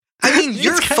mean,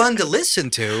 you're fun to listen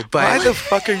to, but Why the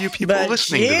fuck are you people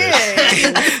listening to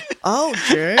this? Oh,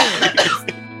 sure.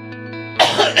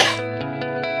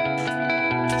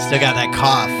 Still got that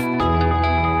cough.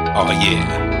 Oh,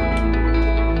 yeah.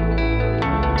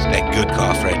 It's that good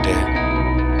cough right there.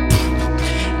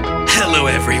 hello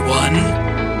everyone,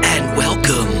 and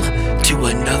welcome to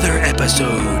another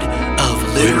episode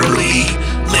of Literally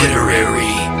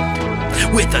Literary.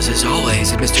 With us as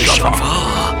always is Mr. Shonfa.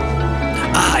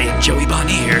 I am Joey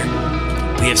Bonnier.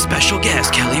 We have special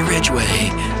guest Kelly Ridgway,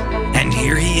 and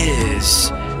here he is.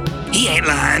 He ain't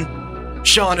lying.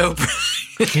 Sean O'Brien.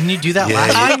 Can you do that Yeah.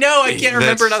 last? I know, I can't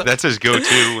remember another. That's his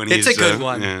go-to when It's he's... a good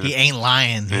one. Yeah. He ain't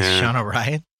lying. He's Yeah. Sean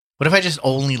O'Brien. What if I just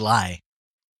only lie?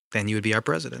 Then you would be our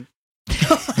president.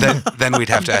 Then we'd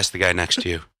have to ask the guy next to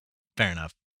you. Fair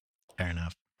enough. Fair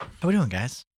enough. How we doing,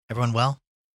 guys? Everyone well?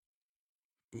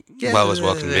 Well as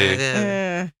well can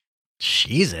be.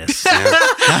 Jesus. Yeah.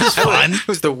 That was fun. It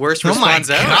was the worst Oh my response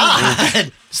ever.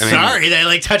 God. Sorry that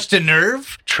I touched a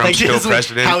nerve. Trump's still just,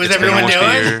 president. How is It's been everyone almost a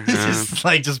doing?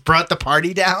 year. Yeah. just brought the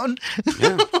party down.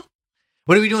 Yeah.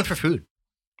 What are we doing for food?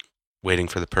 Waiting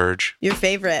for the purge. Your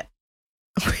favorite.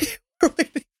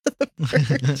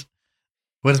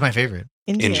 What is my favorite?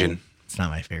 Indian. It's not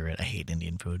my favorite. I hate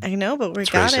Indian food. I know, but we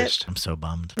It's got racist. it. I'm so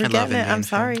bummed. We're I love getting it. Indian I'm food.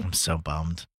 sorry. I'm so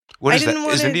bummed. What I is that? didn't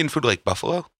want Is it- Indian food like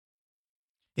buffalo?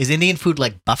 Is Indian food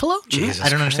like buffalo? Jesus I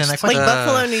don't understand that Christ. question. Like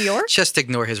Buffalo, New York? Just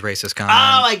ignore his racist Oh, comment.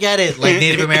 I get it. Like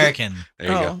Native American. There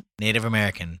you go. Native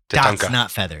American. Tatanka. Dots,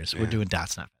 not feathers. We're Yeah. doing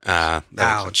dots, not That makes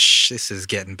sense. Ouch, this is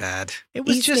getting bad. It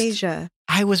was East just, Asia.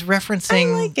 I was I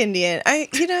referencing like Indian. I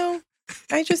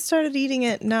just started eating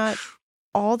it not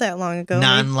all that long ago.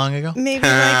 non-long ago. maybe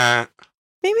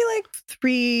like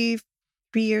 3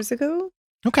 years ago.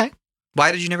 Okay.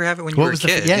 Why did you never have it when you What were a was the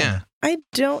kid? yeah. I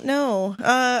don't know.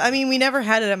 I mean, we never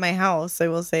had it at my house. I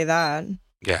will say that.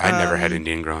 Yeah, I never had Um,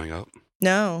 Indian growing up.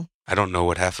 No. I don't know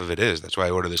what half of it is. That's why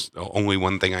I order this. Only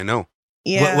one thing I know.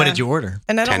 Yeah. What did you order?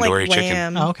 And I don't Tandoori like chicken.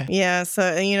 lamb. Oh, okay. Yeah, so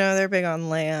they're big on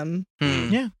lamb, Hmm.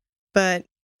 Yeah. but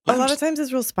a lot Lamb's- of times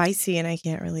it's real spicy, and I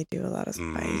can't really do a lot of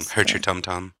spice. hurt your but- tum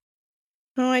tum.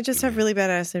 No, I just have really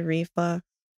bad acid reflux.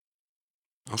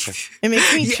 Okay. It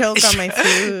makes me Yeah, choke on my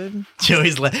food.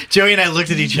 Joey and I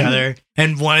looked at each other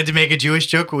and wanted to make a Jewish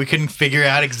joke, but we couldn't figure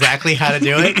out exactly how to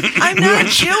do it. I'm not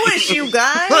Jewish, you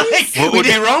guys. What would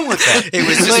be wrong with that? It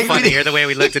was just Like, we funnier the way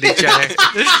we looked at each other.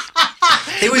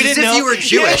 It was We as didn't if know- you were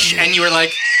Jewish and you were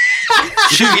like,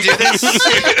 should we do this?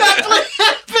 That's what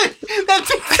happened.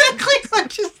 That's exactly what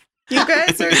just. You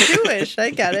guys are Jewish.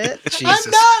 I get it. Jesus.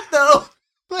 I'm not though.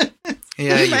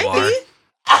 Yeah, you might are. be.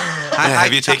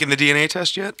 Have you taken the DNA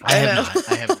test yet? I have know.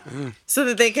 not. I have. So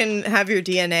that they can have your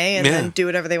DNA and Yeah. then do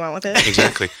whatever they want with it.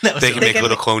 Exactly. That was They so- can They make can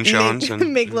little clone Seans. Make,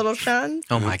 And, make little Sean.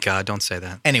 Oh my God, don't say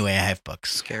that. Anyway, I have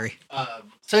books. Scary.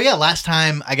 So yeah, last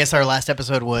time I guess our last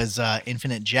episode was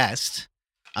Infinite Jest.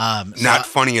 So not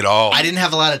funny at all. I didn't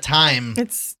have a lot of time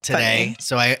It's today,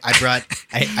 so I brought.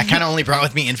 I kind of only brought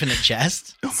with me Infinite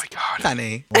Jest. Oh my god.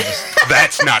 Honey. We'll just-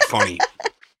 That's not funny.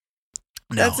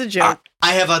 no. That's a joke.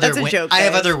 I have other. That's a joke, I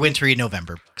have guys. other wintry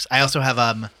November books. I also have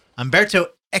Umberto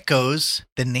Eco's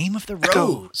The Name of the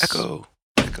Rose, Echo.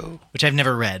 which I've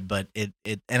never read, but it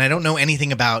and I don't know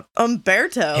anything about.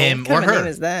 Umberto. Him what kind or of her. name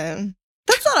is that?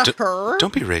 That's not a her.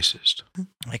 Don't be racist.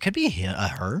 It could be a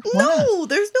her. Why not? No,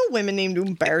 there's no women named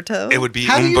Umberto. It would be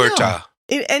How do you know? Umberta.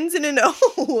 It ends in an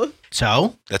O.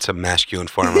 So That's a masculine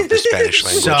form of the Spanish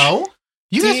language. so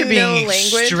you Do guys you are being know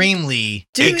language? extremely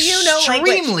Do you know language?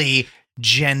 extremely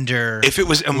gender. If it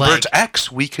was Umberta Like-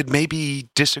 X, we could maybe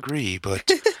disagree, but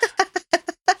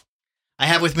I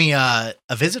have with me A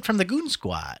Visit from the Goon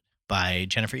Squad by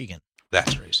Jennifer Egan.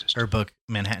 that's racist. Her book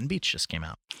Manhattan Beach just came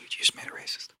out. You just made it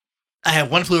racist. I have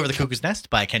One Flew Over the Cuckoo's Nest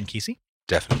by Ken Kesey.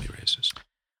 Definitely racist.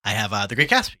 I have The Great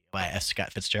Gatsby by F.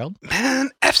 Scott Fitzgerald. Man,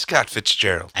 F. Scott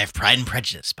Fitzgerald. I have Pride and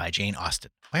Prejudice by Jane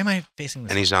Austen. Why am I facing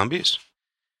this? Any zombies?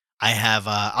 I have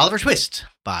Oliver Twist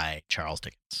by Charles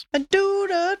Dickens. A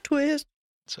dude, a twist.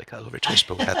 It's like Oliver Twist,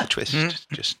 but without the twist. Mhm.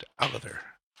 Just Oliver.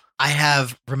 I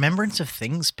have Remembrance of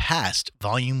Things Past,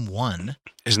 Volume 1.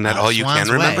 Isn't that Uh, all you Swan's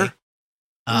can remember? Way.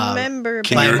 Uh, Remember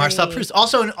can by you- Marcel Proust,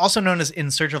 also known as In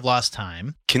Search of Lost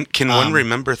Time. Can one Um,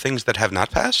 remember things that have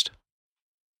not passed?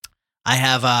 I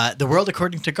have The World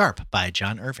According to Garp by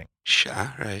John Irving.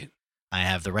 Sure, right. I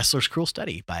have The Wrestler's Cruel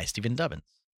Study by Stephen Dubbins.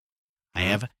 I Mhm.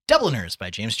 have Dubliners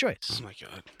by James Joyce. Oh my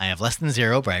god. I have Less Than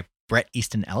Zero by Bret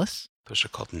Easton Ellis. Those are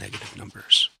called negative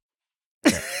numbers.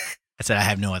 I said I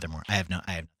have no other more. I have no.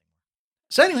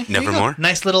 So anyway, there you Never go. more?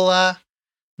 Nice little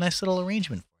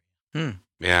arrangement.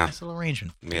 Yeah. Nice little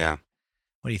arrangement. Yeah.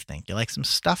 What do you think? You like some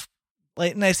stuff?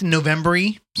 like nice and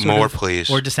November-y. More, please.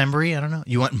 Or December-y. I don't know.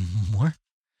 You want more?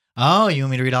 Oh, you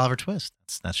want me to read Oliver Twist?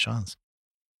 That's Sean's.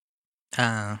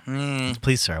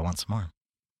 Please, sir, I want some more.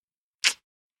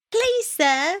 Please,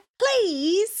 sir.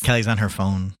 Please. Kelly's on her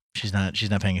phone. She's not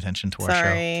paying attention to our show.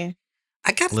 Sorry.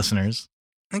 Listeners.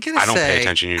 I don't pay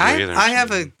attention to you either. I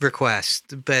have a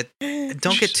request, but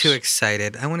don't get too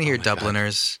excited. I want to hear my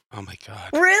Dubliners. God. Oh my God.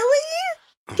 Really?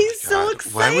 Oh He's my so God.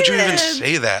 excited. Why would you even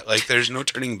say that? Like, there's no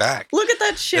turning back. Look at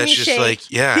that shimmy That's just shake.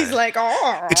 like, yeah. He's like,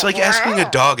 oh. It's like asking a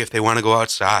dog if they want to go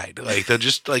outside. Like, they'll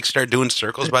just like start doing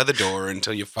circles by the door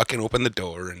until you fucking open the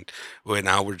door, and well,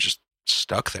 now we're just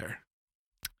stuck there.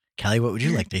 Kelly, what would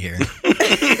you like to hear?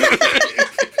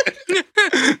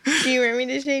 Do you want me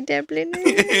to say Dublin?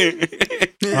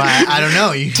 Well, I don't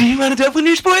know. Do you want a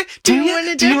Dubliners, boy? Do you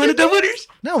want a Dubliners?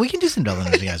 No, we can do some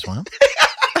Dubliners if you guys want.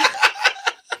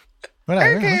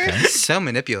 Whatever. Okay. So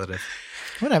manipulative.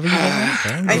 Whatever you guys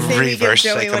want. I say we give Reverse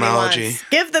Joey what he psychomology. wants.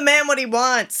 Give the man what he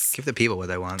wants. Give the people what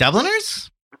they want. Dubliners?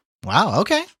 Wow.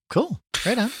 Okay. Cool.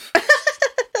 Right on.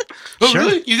 Oh, Sure.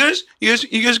 really? You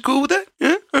guys cool with that?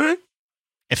 Yeah. All right.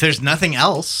 If there's nothing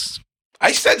else,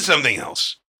 I said something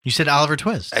else. you said Oliver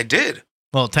Twist. I did.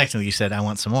 Well, technically, you said I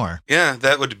want some more. Yeah,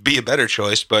 that would be a better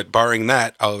choice, but barring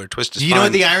that, Oliver Twist is Do you know fine.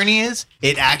 what the irony is?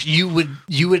 It actually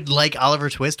you would like Oliver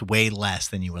Twist way less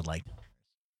than you would like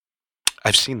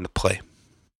I've seen the play.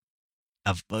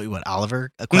 of what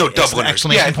Oliver? No, Dubliners.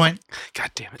 Exclamation Yeah. point.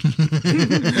 God damn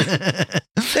it.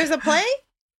 There's a play?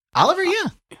 Oliver, yeah.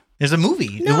 There's a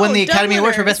movie. It No, won the Academy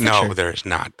Award for Best Picture. No, there is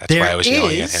not. That's why I was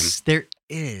yelling at him. There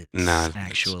is. No,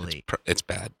 actually. it's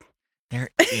bad.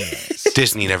 There is.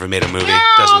 Disney never made a movie. No,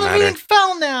 Doesn't the matter. movie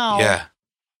fell now. Yeah,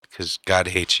 because God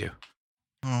hates you.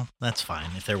 Well, that's fine.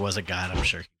 If there was a God, I'm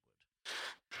sure.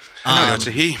 I know, it's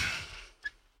a he.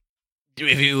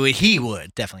 He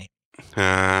would, definitely.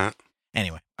 Anyway.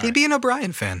 all He'd right. be an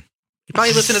O'Brien fan. He'd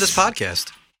probably listen to this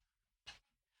podcast.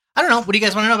 I don't know. What do you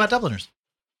guys want to know about Dubliners?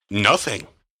 Nothing.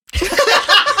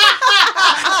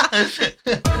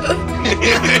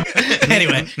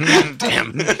 Anyway.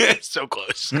 Damn. So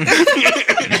close.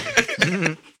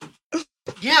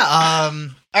 Yeah.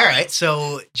 All right.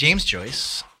 So James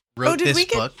Joyce wrote did this we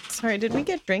get? book. Sorry, did we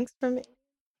get drinks from it?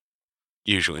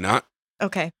 Usually not.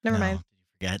 Okay, never No, mind.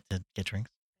 Did you forget to get drinks?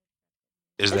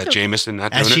 Is that Jameson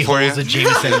not As doing she it for you? holds a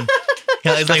Jameson.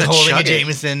 It's like Doesn't holding a chug it.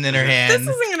 Jameson in her This hand.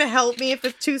 isn't going to help me if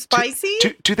it's too spicy.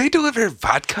 Do they deliver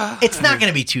vodka? It's not going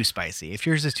to be too spicy. If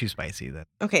yours is too spicy, then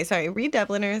Okay, sorry. Read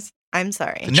Dubliners. I'm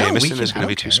sorry. The Jameson we can- is gonna I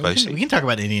be don't too care. spicy. We can talk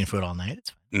about Indian food all night.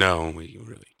 It's No, we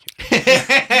really fine.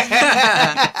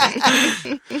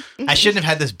 I shouldn't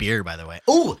have had this beer, by the way.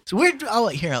 Oh, so we're I'll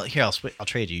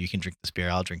trade you. You can drink this beer.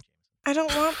 I'll drink. I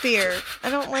don't want beer. I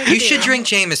don't like You beer. should drink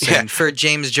Jameson Yeah. for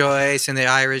James Joyce and the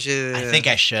Irish. I think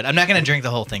I should. I'm not going to drink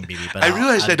the whole thing, BB. But I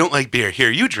realized I don't like beer.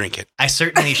 Here, you drink it. I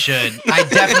certainly should. I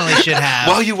definitely should have.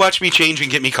 While you watch me change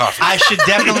and get me coffee. I should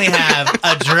definitely have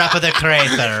a drop of the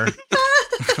crater.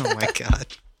 Oh my God.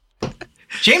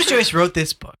 James Joyce wrote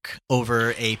this book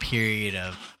over a period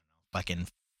of fucking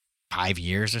 5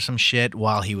 years or some shit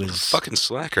while he was Fucking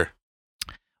slacker.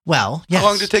 well. Yes, How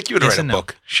long did it take you to Yes write a and no.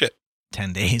 book? Shit.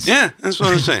 10 days. Yeah, that's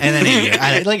what I'm saying. And then a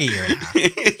year, like a year and a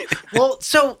half. Well,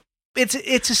 so it's a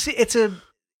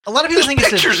lot of people There's think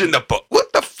pictures in the book.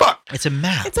 What the fuck? it's a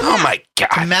map. It's a Oh map. my It's a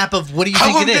god. map of what do you How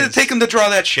think long it did is? it take him to draw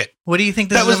that shit? What do you think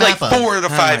this That is was a like map of? 4 to Oh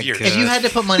 5 my years. God. If you had to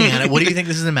put money on it, what do you think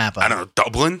this is a map of? I don't know,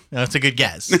 Dublin? That's a good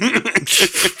guess.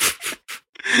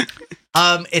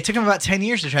 It took him about 10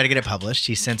 years to try to get it published.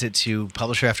 He sent it to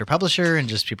publisher after publisher, and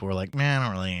just people were like, "Man, I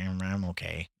don't really. I'm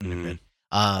okay." Mhm.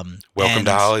 and- Welcome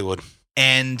to Hollywood.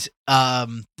 And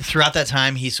throughout that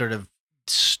time, he sort of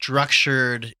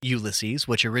structured Ulysses,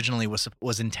 which originally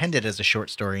was intended as a short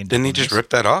story. Didn't he just rip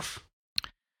that off?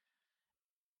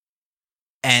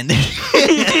 And I'm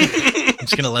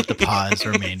just gonna let the pause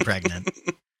remain pregnant.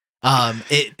 Why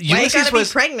you Ulysses gotta was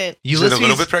be pregnant? Is it Ulysses. a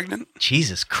little bit pregnant?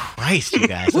 Jesus Christ, you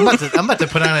guys! I'm about to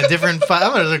put on a different.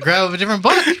 I'm about to grab a different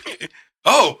book.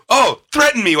 Oh,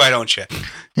 threaten me, why don't you?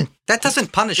 That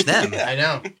doesn't punish them. I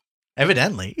know.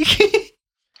 Evidently.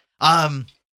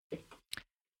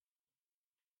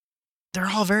 They're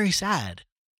all very sad.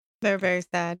 They're very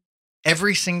sad.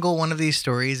 Every single one of these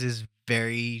stories is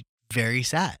very, very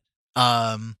sad.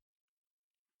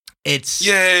 It's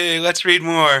Yay, let's read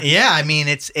more. yeah. I mean,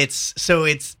 it's a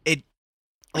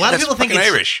lot of That's people think fucking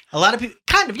it's Irish. a lot of people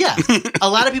kind of yeah. A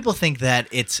lot of people think that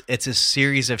it's a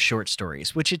series of short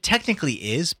stories, which it technically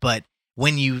is, but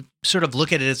when you sort of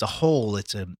look at it as a whole,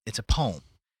 it's a poem.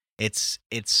 It's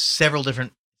several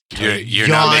different. You're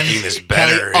not making this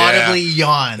better. Kelly audibly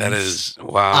yawns. That is,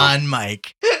 wow. on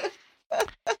mic.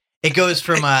 It goes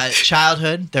from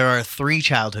childhood. There are 3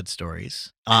 childhood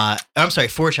stories. I'm sorry,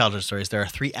 4 childhood stories. There are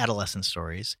 3 adolescent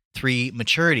stories, 3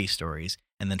 maturity stories,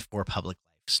 and then 4 public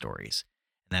life stories.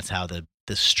 And that's how the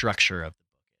structure of the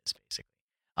book is,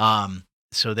 basically.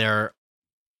 So there,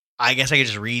 I guess I could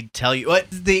just tell you what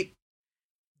the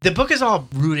book is all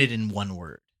rooted in one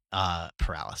word: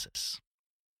 paralysis.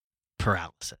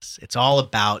 Paralysis. It's all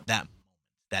about that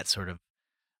sort of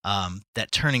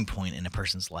that turning point in a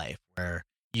person's life where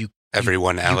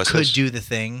Everyone you Alice's. could do the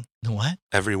thing. What?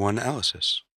 Everyone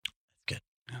Alice's. Good.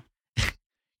 Yeah.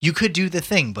 You could do the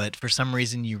thing, but for some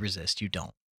reason you resist. You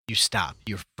don't. You stop.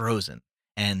 You're frozen.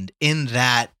 And in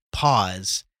that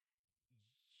pause,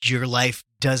 your life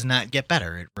does not get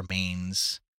better. It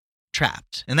remains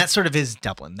trapped. And that sort of is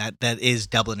Dublin. That is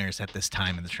Dubliners at this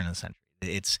time in the turn of the century.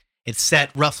 It's set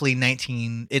roughly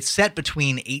it's set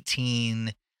between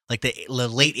the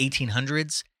late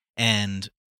 1800s and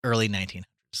early 1900s.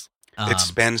 It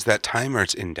spans that time, or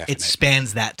it's indefinite? It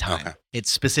spans that time. Okay. It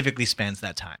specifically spans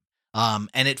that time.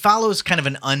 And it follows kind of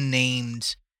an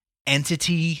unnamed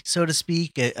entity, so to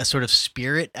speak, a sort of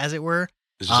spirit, as it were.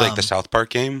 Is this like the South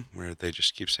Park game where they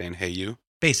just keep saying, "Hey, you"?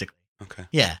 Basically. Okay.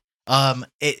 Yeah.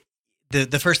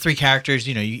 The first 3 characters,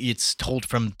 it's told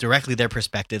from directly their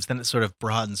perspectives. Then it sort of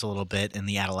broadens a little bit in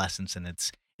the adolescence, and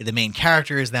it's the main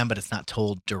character is them, but it's not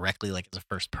told directly like as a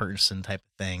first person type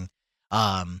of thing.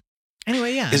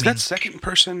 Anyway, yeah. Is that second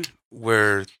person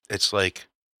where it's like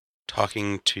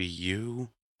talking to you?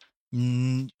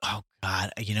 Oh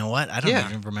God, you know what? I don't Yeah.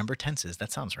 even remember tenses.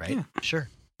 That sounds right. Yeah. Sure.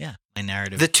 Yeah, my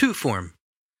narrative. The to form.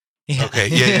 Yeah. Okay,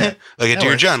 yeah. Like a That Dear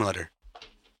works. John letter.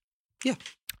 Well,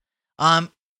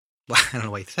 I don't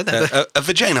know why you said that. but- A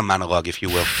vagina monologue, if you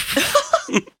will.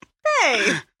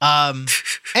 Hey.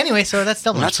 Anyway, so that's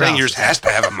I'm Dublin. not saying yours has to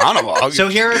have a monologue. So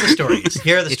here are the stories.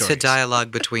 Here are the it's stories. a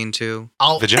dialogue between 2.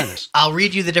 Vaginas. I'll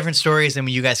read you the different stories, and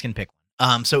you guys can pick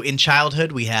one. So in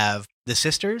childhood, we have the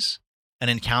sisters, an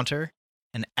encounter,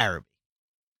 and Araby.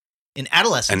 In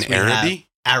adolescence, An we Araby?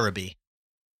 have Araby.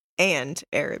 And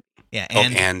Arab. Yeah, Oh,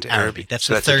 and, and Araby. That's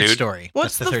So the that's a third dude? story.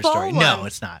 What's that's the the third story. fall No, one?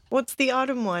 it's not. What's the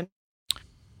autumn one?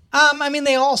 I mean,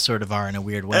 they all sort of are in a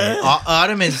weird way.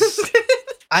 Autumn is.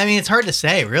 I mean, it's hard to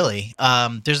say, really.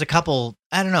 There's a couple.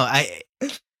 I don't know.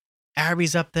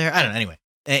 Araby's up there. I don't know. Anyway,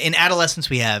 in adolescence,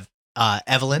 we have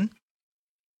Evelyn,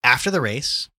 After the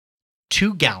Race,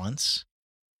 2 Gallants,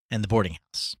 and The Boarding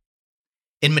House.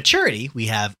 In maturity, we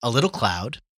have A Little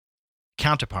Cloud,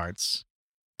 Counterparts,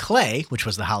 Clay, which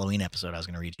was the Halloween episode I was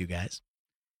going to read to you guys,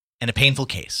 and A Painful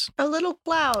Case. A little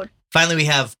cloud. Finally, we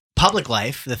have Public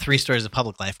Life, the 3 stories of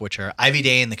Public Life, which are Ivy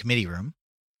Day in the Committee Room,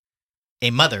 A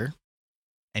Mother,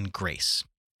 and Grace.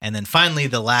 And then finally,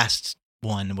 the last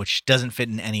one, which doesn't fit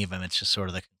in any of them. It's just sort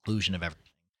of the conclusion of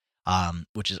everything,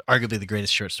 which is arguably the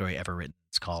greatest short story ever written.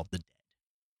 It's called The Dead.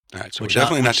 All right, so which, we're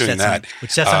definitely not which doing sets that.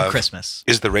 which sets on Christmas.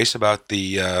 Is the race about the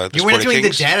You weren't Sporting doing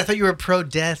Kings? The Dead? I thought you were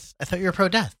pro-death. I thought you were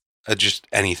pro-death. Just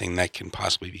anything that can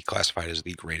possibly be classified as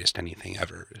the greatest anything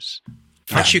ever is.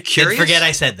 Aren't you Then curious? forget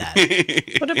I said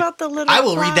that. What about the little I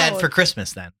will read that cloud? for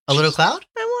Christmas then. A Little Cloud?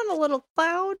 I want a little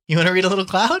cloud. You want to read A Little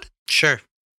Cloud? Sure.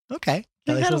 Okay.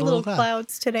 We Kelly had a says little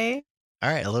clouds today. All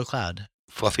right, A Little Cloud.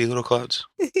 Fluffy little clouds?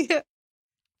 Yeah.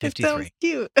 It 53. sounds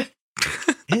cute.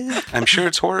 I'm sure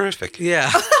it's horrific.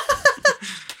 Yeah.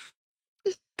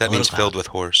 That A means little filled cloud. with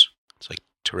horrors. It's like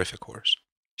terrific horrors.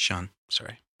 Sean,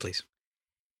 Sorry. please.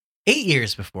 8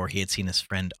 years before he had seen his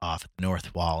friend off at the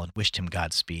North Wall and wished him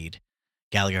Godspeed,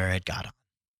 Gallagher had got on.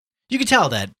 You could tell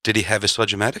that Did he have his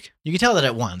Sledge-O-Matic?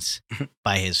 at once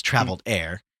by his traveled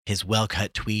air, his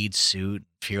well-cut tweed suit,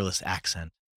 fearless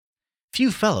accent.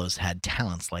 Few fellows had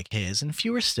talents like his, and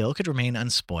fewer still could remain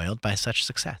unspoiled by such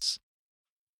success.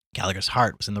 Gallagher's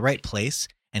heart was in the right place,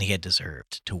 and he had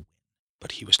deserved to win.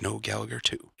 But he was no Gallagher,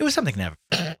 too. It was something never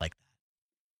like that.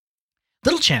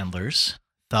 Little Chandler's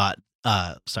thoughts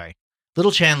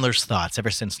ever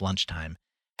since lunchtime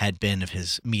had been of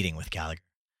his meeting with Gallagher,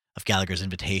 of Gallagher's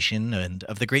invitation, and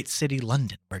of the great city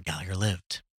London where Gallagher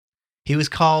lived. He was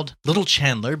called Little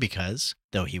Chandler because,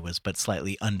 though he was but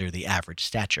slightly under the average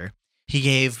stature, he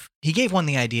gave one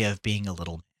the idea of being a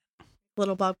little man.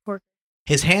 Little Bob Corker.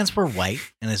 His hands were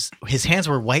white, and his hands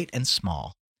were white and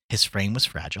small. His frame was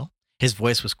fragile. His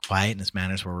voice was quiet, and his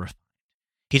manners were refined.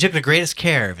 He took the greatest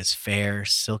care of his fair,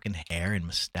 silken hair and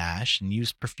mustache, and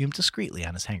used perfume discreetly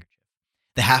on his handkerchief.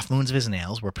 The half-moons of his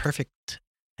nails were perfect,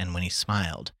 and when he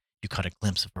smiled, you caught a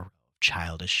glimpse of a row of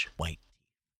childish white teeth.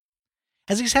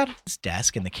 As he sat at his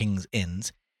desk in the King's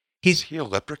Inns, Is he a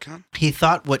leprechaun? he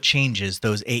thought what changes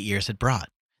those 8 years had brought.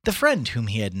 The friend whom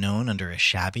he had known under a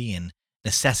shabby and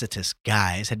necessitous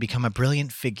guise had become a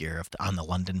brilliant figure on the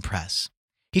London press.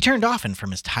 He turned often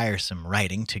from his tiresome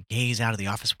writing to gaze out of the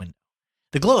office window.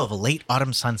 The glow of a late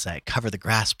autumn sunset covered the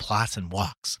grass plots and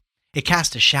walks. It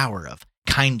cast a shower of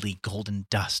kindly golden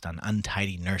dust on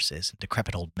untidy nurses and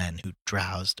decrepit old men who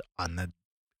drowsed on the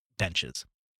benches.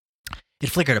 It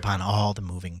flickered upon all the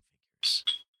moving figures,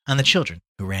 on the children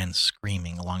who ran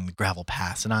screaming along the gravel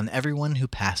paths, and on everyone who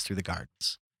passed through the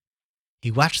gardens.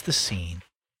 He watched the scene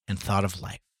and thought of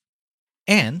life.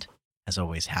 And, as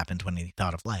always happened when he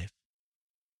thought of life,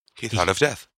 He thought of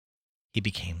death. he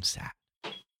became sad.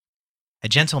 A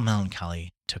gentle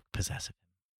melancholy took possess of him.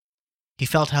 He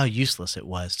felt how useless it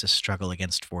was to struggle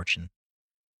against fortune,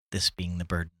 this being the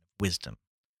burden of wisdom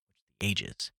which the ages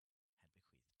had bequeathed to him.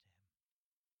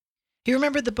 He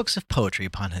remembered the books of poetry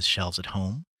upon his shelves at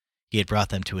home. He had brought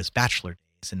them to his bachelor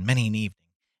days, and many an evening,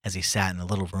 as he sat in the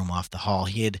little room off the hall,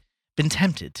 he had been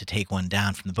tempted to take one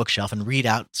down from the bookshelf and read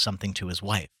out something to his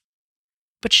wife.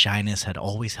 But shyness had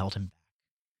always held him back,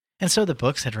 and so the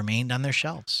books had remained on their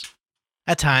shelves.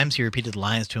 At times, he repeated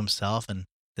lines to himself, and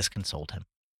this consoled him.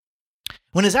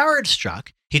 When his hour had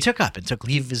struck, he took up and took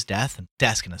leave of his desk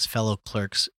and his fellow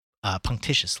clerks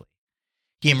punctiliously.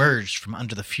 He emerged from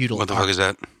under the feudal What the fuck is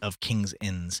that? of King's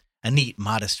Inns, a neat,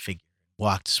 modest figure,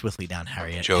 walked swiftly down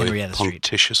Joey, Henrietta Street.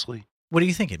 punctitiously? What do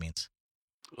you think it means?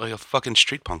 Like a fucking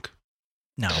street punk.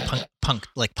 No,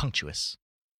 like punctuous.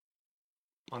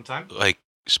 On time? Like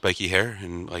spiky hair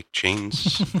and like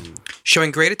chains. and,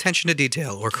 Showing great attention to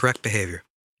detail or correct behavior.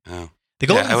 oh. The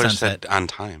golden I would have sunset. said on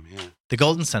time, yeah. The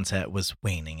golden sunset was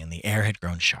waning, and the air had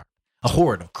grown sharp. A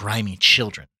horde of grimy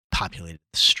children populated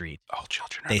the street. All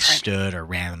children are They grimy. stood or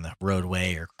ran on the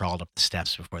roadway or crawled up the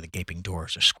steps before the gaping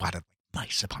doors or squatted like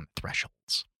mice upon the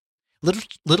thresholds.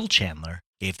 Little Chandler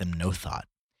gave them no thought.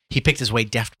 He picked his way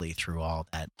deftly through all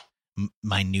that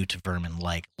minute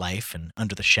vermin-like life, and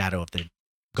under the shadow of the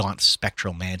gaunt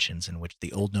spectral mansions in which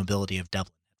the old nobility of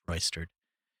Dublin had roistered,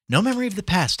 no memory of the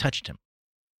past touched him,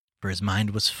 for his mind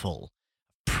was full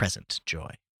of present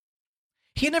joy.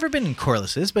 He had never been in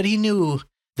Corliss's, but he knew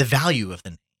the value of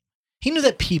the name. He knew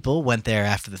that people went there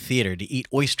after the theater to eat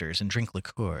oysters and drink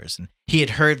liqueurs, and he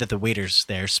had heard that the waiters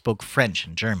there spoke French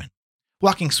and German.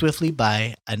 Walking swiftly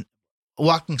by at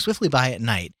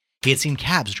night, he had seen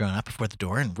cabs drawn up before the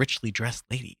door and richly dressed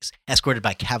ladies, escorted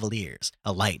by cavaliers,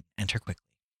 alight and enter quickly.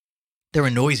 There were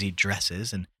noisy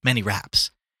dresses and many raps.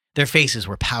 Their faces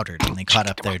were powdered when they caught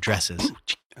up their dresses,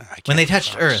 when they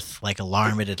touched earth like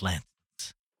alarmed lanterns.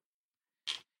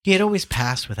 He had always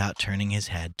passed without turning his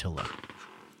head to look.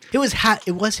 It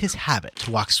was his habit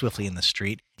to walk swiftly in the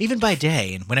street, even by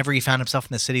day, and whenever he found himself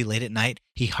in the city late at night,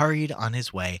 he hurried on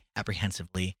his way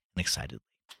apprehensively and excitedly.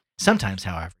 Sometimes,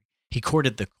 however, he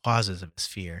courted the causes of his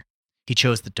fear. He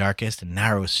chose the darkest and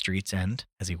narrowest streets, and,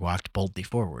 as he walked boldly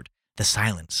forward, the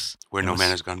silence Where no man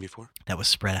has gone before? that was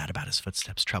spread out about his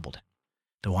footsteps troubled him.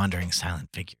 The wandering silent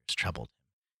figures troubled him,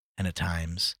 and at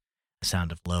times a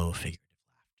sound of low figurative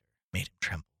laughter made him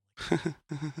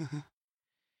tremble.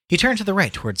 He turned to the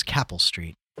right towards Capel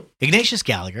Street. Ignatius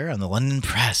Gallagher on the London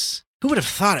Press. Who would have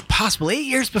thought it possible 8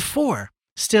 years before?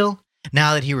 Still,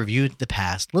 now that he reviewed the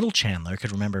past, little Chandler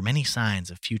could remember many signs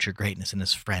of future greatness in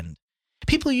his friend.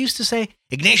 People used to say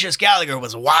Ignatius Gallagher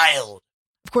was wild.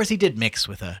 Of course, he did mix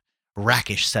with a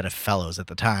rackish set of fellows at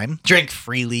the time, drank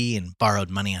freely and borrowed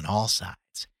money on all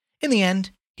sides. In the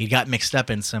end, he got mixed up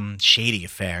in some shady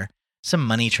affair, some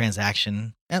money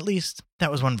transaction. At least,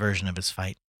 that was one version of his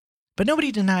fight. But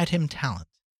nobody denied him talent.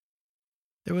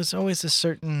 There was always a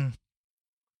certain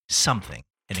something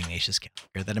in Ignatius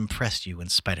Gallagher that impressed you in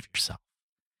spite of yourself.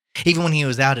 Even when he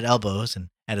was out at elbows and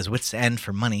at his wits' end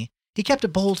for money, he kept a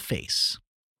bold face.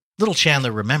 Little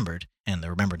Chandler remembered, and the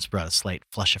remembrance brought a slight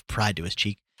flush of pride to his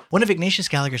cheek, one of Ignatius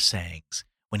Gallagher's sayings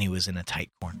when he was in a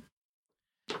tight corner.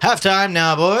 "Half time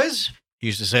now, boys," he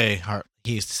used to say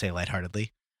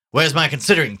lightheartedly. "Where's my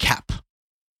considering cap?"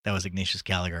 That was Ignatius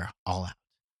Gallagher all out.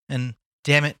 And,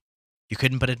 damn it, you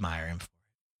couldn't but admire him for it.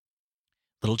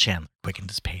 Little Chandler quickened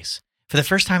his pace. For the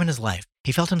first time in his life,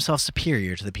 he felt himself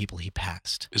superior to the people he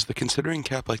passed. Is the considering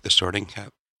cap like the sorting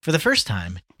cap? For the first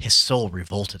time, his soul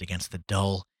revolted against the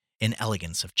dull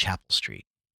inelegance of Chapel Street.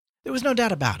 There was no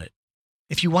doubt about it.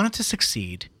 If you wanted to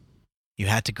succeed, you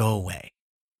had to go away.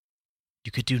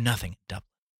 You could do nothing in Dublin.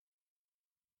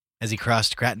 As he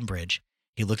crossed Grattan Bridge,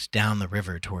 he looked down the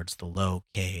river towards the low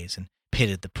quays and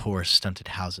pitted the poor, stunted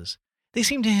houses. They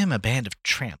seemed to him a band of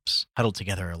tramps huddled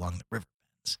together along the river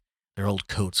bends, their old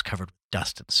coats covered with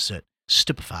dust and soot,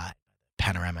 stupefied by the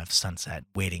panorama of sunset,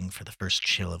 waiting for the first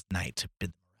chill of night to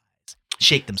bid them rise,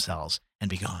 shake themselves, and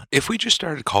be gone. If we just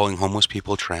started calling homeless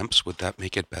people tramps, would that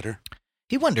make it better?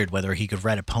 He wondered whether he could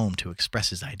write a poem to express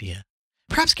his idea.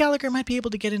 Perhaps Gallagher might be able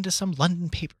to get into some London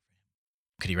paper.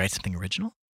 Could he write something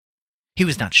original? He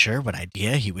was not sure what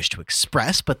idea he wished to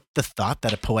express, but the thought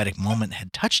that a poetic moment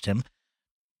had touched him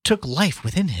took life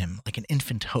within him like an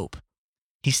infant hope.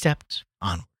 He stepped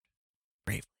onward,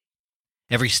 bravely.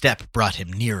 Every step brought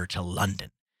him nearer to London,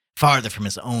 farther from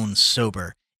his own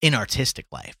sober, inartistic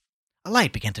life. A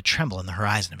light began to tremble on the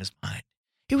horizon of his mind.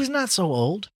 He was not so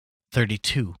old,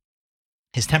 32.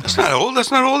 His temperament, That's not old.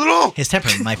 That's not old at all. his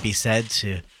temperament might be said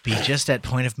to be just at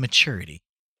point of maturity.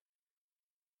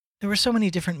 There were so many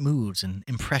different moods and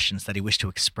impressions that he wished to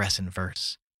express in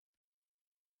verse.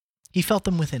 He felt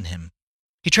them within him.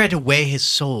 He tried to weigh his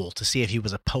soul to see if he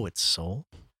was a poet's soul.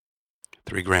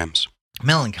 3 grams.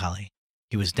 Melancholy.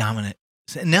 He was dominant.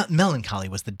 Melancholy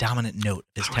was the dominant note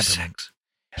of his That was temperament. 6.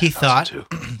 He that was thought, 2.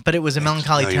 but it was a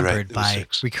melancholy No, you're right. tempered It was by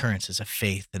 6. recurrences of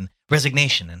faith and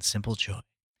resignation and simple joy.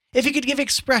 If he could give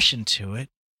expression to it,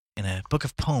 in a book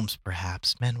of poems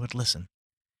perhaps, men would listen.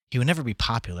 He would never be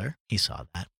popular, he saw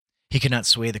that. He could not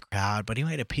sway the crowd, but he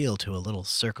might appeal to a little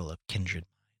circle of kindred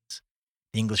minds.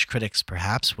 The English critics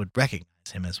perhaps would recognize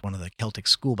him as one of the Celtic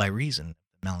school by reason of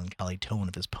the melancholy tone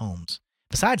of his poems.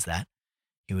 Besides that,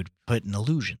 he would put in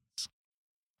allusions.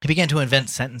 He began to invent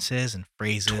sentences and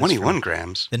phrases. 21 from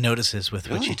grams. the notices with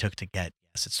which Really? he took to get.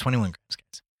 Yes, it's 21 grams,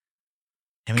 guys.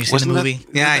 Have you seen Wasn't the that- movie?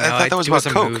 Yeah, I know. thought that was it was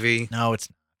about a Coke. movie. No, it's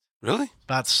Really?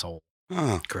 about soul.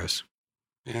 Oh, Gross.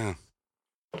 yeah.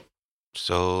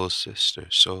 Soul sister,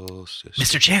 soul sister.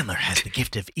 Mr. Chandler has the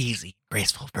gift of easy,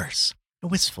 graceful verse. A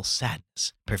wistful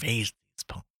sadness pervades these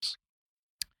poems.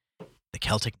 The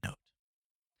Celtic note.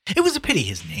 It was a pity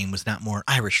his name was not more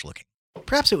Irish-looking.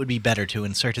 Perhaps it would be better to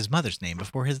insert his mother's name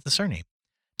before the surname.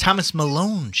 Thomas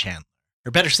Malone Chandler.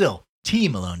 Or better still, T.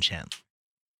 Malone Chandler.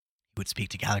 He would speak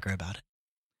to Gallagher about it.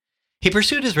 He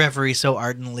pursued his reverie so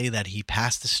ardently that he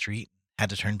passed the street and had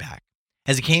to turn back.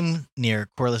 As he came near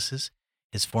Corliss's,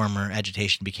 his former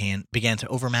agitation began to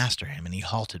overmaster him, and he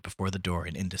halted before the door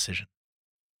in indecision.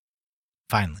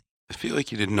 Finally, I feel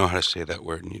like you didn't know how to say that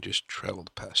word and you just traveled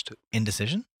past it.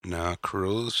 indecision? Nah,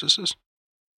 Corollises?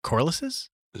 Corliss's?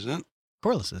 Is that?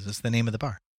 Corliss's is the name of the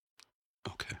bar.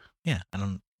 Okay. Yeah, I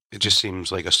don't. It just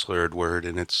seems like a slurred word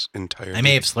in its entirety. I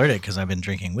may have slurred it because I've been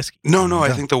drinking whiskey. No, I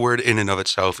think the word in and of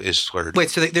itself is slurred. Wait,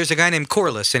 so there's a guy named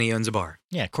Corliss and he owns a bar.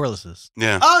 Yeah, Corliss's.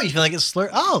 Yeah. Oh, you feel like it's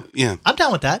slurred? Oh, Yeah. I'm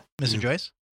down with that, Mr. Yeah.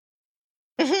 Joyce.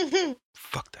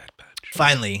 Fuck that badge.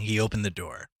 Finally, he opened the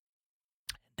door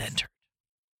and entered.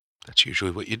 That's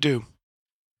usually what you do.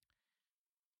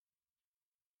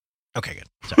 Okay, good.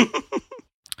 Sorry.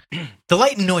 The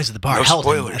light and noise of the bar No held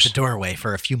him at spoilers. the doorway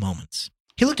for a few moments.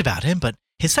 He looked about him, but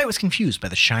his sight was confused by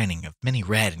the shining of many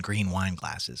red and green wine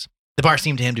glasses. The bar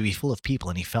seemed to him to be full of people,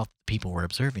 and he felt that the people were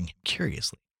observing him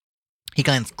curiously. He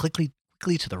glanced quickly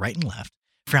to the right and left,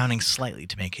 frowning slightly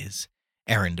to make his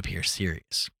errand appear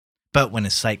serious. But when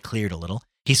his sight cleared a little,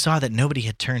 he saw that nobody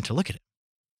had turned to look at him.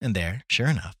 And there, sure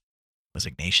enough, was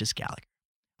Ignatius Gallagher,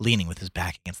 leaning with his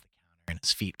back against the counter and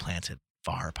his feet planted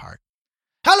far apart.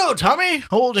 "Hello, Tommy,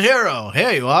 old hero.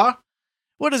 Here you are.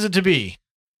 What is it to be?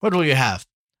 What will you have?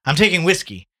 I'm taking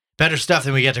whiskey. Better stuff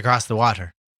than we get across the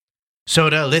water.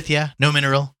 Soda, lithia, no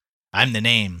mineral. I'm the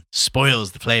name.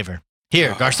 Spoils the flavor.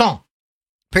 Here, garçon.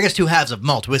 Bring us 2 halves of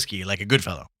malt whiskey like a good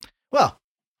fellow. Well,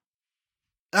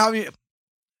 how have you...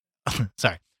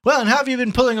 Sorry. Well, and how have you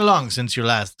been pulling along since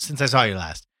I saw you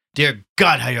last? Dear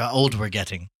God, how old we're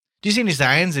getting. Do you see any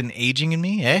signs in aging in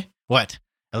me, eh? What?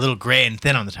 A little gray and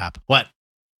thin on the top. What?"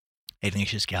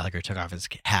 Ignatius Gallagher took off his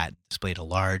hat and displayed a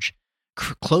large,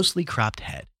 closely cropped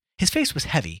head. His face was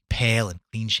heavy, pale, and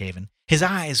clean-shaven. His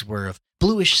eyes were of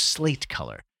bluish slate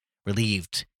color,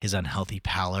 relieved his unhealthy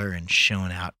pallor and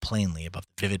shone out plainly above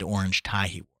the vivid orange tie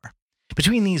he wore.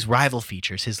 Between these rival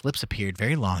features, his lips appeared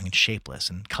very long and shapeless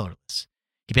and colorless.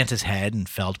 He bent his head and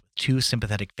felt with 2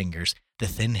 sympathetic fingers the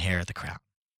thin hair of the crown.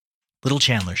 Little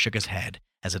Chandler shook his head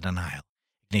as a denial.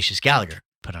 Ignatius Gallagher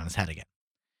put on his hat again.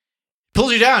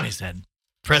 "Pulls you down," he said.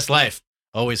 "Press life.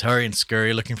 Always hurry and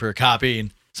scurry looking for a copy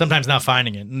and sometimes not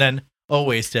finding it, and then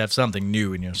always to have something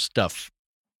new in your stuff.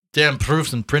 Damn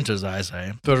proofs and printers, I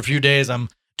say. For a few days, I'm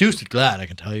deuced glad, I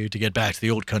can tell you, to get back to the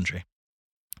old country.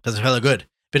 Does a fellow good.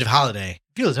 Bit of holiday.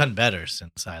 Feel a ton better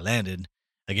since I landed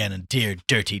again in dear,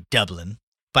 dirty Dublin.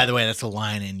 By the way, that's a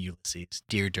line in Ulysses.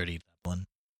 Dear, dirty Dublin.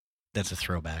 That's a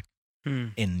throwback.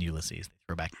 In Ulysses, they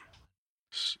throw back.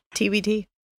 TBT.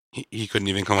 He couldn't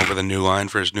even come up with a new line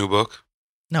for his new book.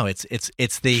 No, it's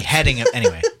the heading of...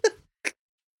 Anyway.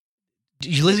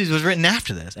 Ulysses was written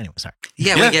after this. Anyway, sorry.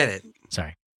 Yeah, Yeah. we get it.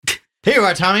 Sorry. Here you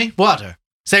are, Tommy. Water.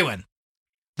 Say when.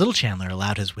 Little Chandler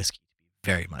allowed his whiskey to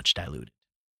be very much diluted.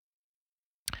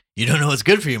 "You don't know what's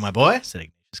good for you, my boy," said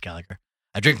Ignatius Gallagher.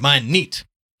 I drink mine neat.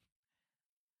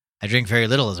 I drink very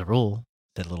little as a rule,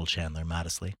 said little Chandler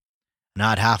modestly.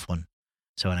 Not half one.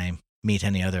 So when I meet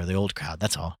any other of the old crowd,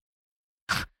 that's all.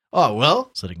 Oh,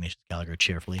 well, said Ignatius Gallagher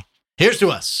cheerfully. Here's to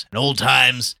us, and old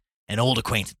times, and old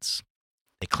acquaintance.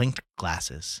 They clinked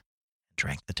glasses and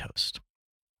drank the toast.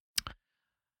 I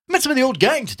met some of the old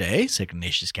gang today, said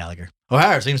Ignatius Gallagher.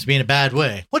 O'Hara seems to be in a bad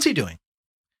way. What's he doing?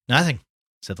 Nothing,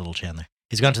 said little Chandler.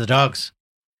 He's gone to the dogs.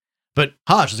 But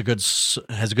Hodge has a good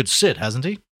sit, hasn't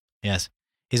he? Yes,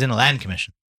 he's in a land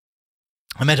commission.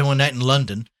 I met him one night in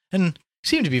London, and he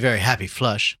seemed to be very happy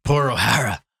flush. Poor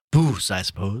O'Hara. Booze, I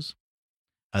suppose.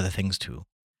 Other things, too,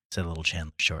 said little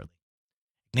Chandler shortly.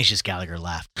 Ignatius Gallagher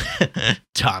laughed.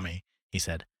 Tommy, he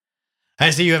said, I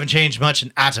see you haven't changed much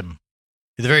an atom.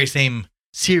 You're the very same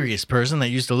serious person that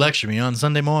used to lecture me on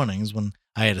Sunday mornings when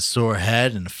I had a sore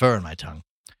head and a fur in my tongue.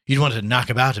 You'd want to knock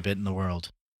about a bit in the world.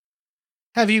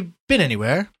 Have you been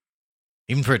anywhere?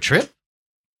 Even for a trip?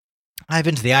 I've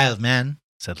been to the Isle of Man,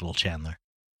 said little Chandler.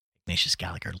 Ignatius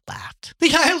Gallagher laughed.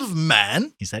 The Isle of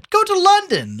Man, he said. Go to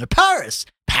London or Paris.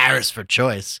 Paris for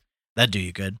choice. That'd do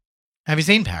you good. Have you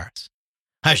seen Paris?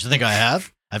 I should think I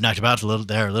have. I've knocked about a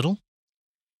little.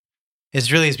 Is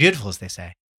it really as beautiful as they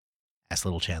say? Asked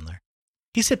little Chandler.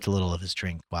 He sipped a little of his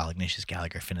drink while Ignatius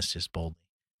Gallagher finished his boldly.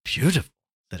 Beautiful,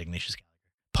 said Ignatius Gallagher,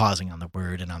 pausing on the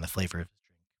word and on the flavor of his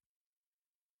drink.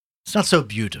 It's not so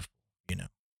beautiful, you know.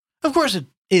 Of course it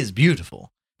is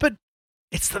beautiful, but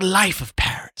it's the life of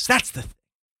Paris. That's the thing.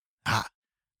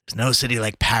 There's no city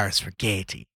like Paris for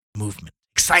gaiety, movement,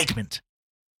 excitement.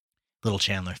 Little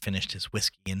Chandler finished his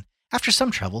whiskey and, after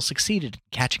some trouble, succeeded in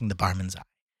catching the barman's eye.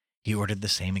 He ordered the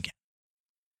same again.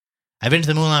 I've been to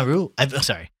the Moulin Rouge. I've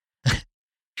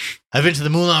been to the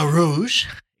Moulin Rouge,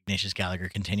 Ignatius Gallagher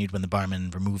continued when the barman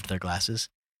removed their glasses.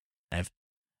 I've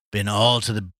been all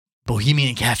to the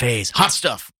Bohemian cafes. Hot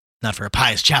stuff. Not for a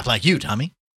pious chap like you,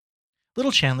 Tommy.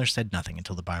 Little Chandler said nothing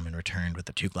until the barman returned with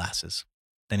the 2 glasses.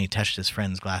 Then he touched his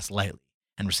friend's glass lightly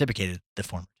and reciprocated the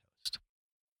former toast.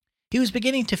 He was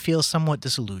beginning to feel somewhat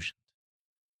disillusioned.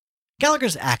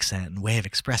 Gallagher's accent and way of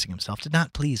expressing himself did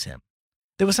not please him.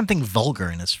 There was something vulgar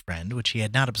in his friend which he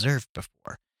had not observed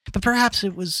before, but perhaps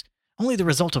it was only the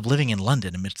result of living in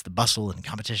London amidst the bustle and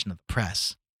competition of the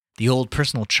press. The old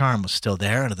personal charm was still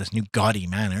there under this new gaudy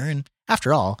manner, and,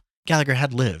 after all, Gallagher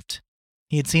had lived.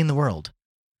 He had seen the world.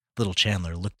 Little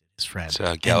Chandler looked at his friend.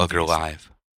 It's Gallagher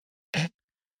Live.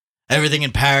 Everything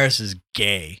in Paris is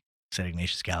gay, said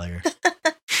Ignatius Gallagher.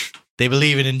 They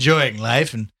believe in enjoying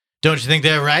life, and don't you think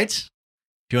they're right? If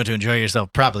you want to enjoy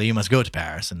yourself properly, you must go to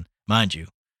Paris, and mind you,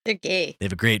 They're gay. they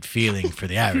have a great feeling for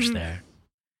the Irish there.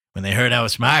 When they heard I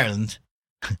was from Ireland,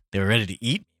 they were ready to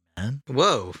eat me, man.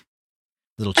 Whoa.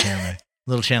 Little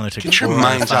Chandler took Get your 4 or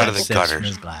minds 5 out of the sips gutters. from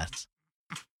his glass.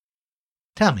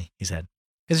 Tell me, he said,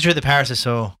 is it true that Paris is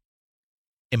so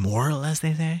immoral, as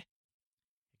they say?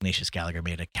 Ignatius Gallagher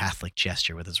made a Catholic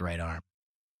gesture with his right arm.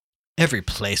 Every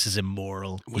place is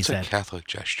immoral, What's he a said. Catholic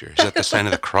gesture? Is that the sign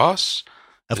of the cross?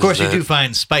 Of Is course, you that- do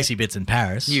find spicy bits in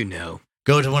Paris. You know.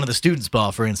 Go to one of the students'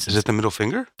 ball, for instance. Is it the middle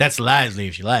finger? That's lively,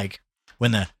 if you like.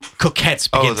 When the coquettes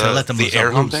begin to let them the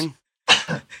air loose. humping?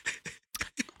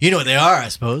 You know what they are, I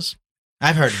suppose.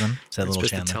 I've heard of them, said I'm little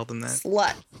supposed to Chandler. tell them that.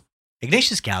 Slut.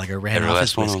 Ignatius Gallagher ran Every off last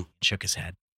his one of whiskey them. and shook his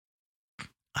head.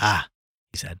 Ah,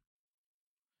 he said.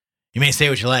 You may say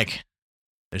what you like.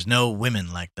 There's no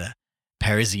women like the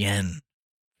Parisienne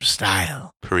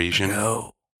style. Parisian?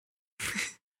 No.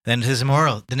 Then it is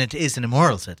immoral. Then it is an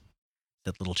immoral, said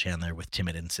little Chandler with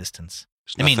timid insistence.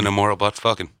 There's nothing immoral about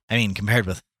fucking. I mean, compared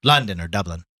with London or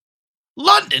Dublin.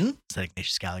 London, said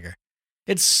Ignatius Gallagher.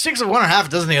 It's 6 of one or half a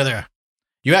dozen the other.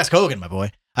 You ask Hogan, my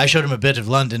boy. I showed him a bit of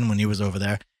London when he was over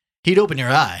there. He'd open your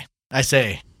eye. I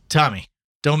say, Tommy,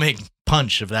 don't make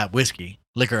punch of that whiskey.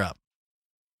 Liquor up.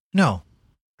 No,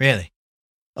 really.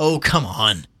 Oh, come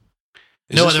on.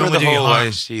 Is No this other where would the do you whole harm. I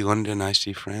see London, I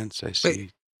see France, I see...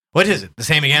 What is it? The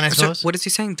same again, I So, suppose? what is he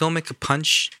saying? Don't make a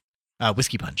punch.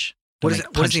 Whiskey punch. What Don't does make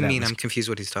what does punch he of that mean? I'm whiskey. confused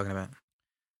what he's talking about.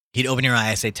 He'd open your eye.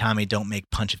 I say, Tommy, don't make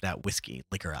punch of that whiskey.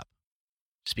 Liquor up.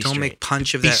 Just be Don't straight. make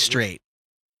punch of Be that. straight.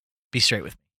 Be straight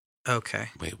with me. Okay.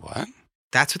 Wait, what?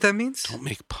 That's what that means? Don't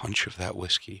make punch of that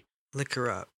whiskey. Liquor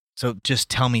up. So just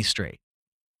tell me straight.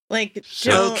 Like,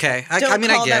 So- don't, Okay. don't I mean,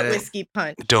 I call get that it. whiskey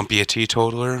punch. Don't be a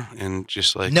teetotaler and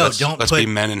just like, No, let's don't be put-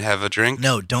 men and have a drink.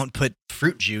 No, don't put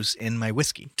fruit juice in my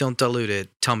whiskey. Don't dilute it.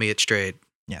 Tell me it straight.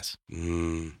 Yes.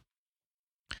 Mm.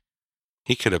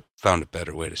 He could have found a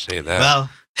better way to say that.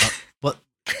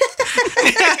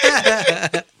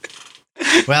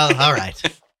 Well, all right.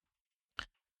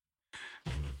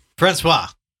 Francois,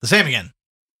 the same again.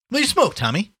 Will you smoke,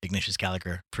 Tommy? Ignatius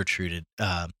Gallagher protruded,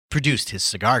 produced his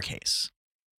cigar case.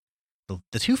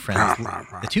 The two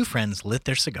friends lit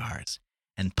their cigars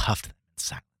and puffed them in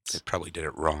silence They probably did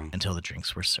it wrong. until the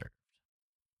drinks were served.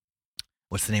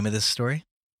 What's the name of this story?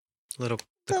 The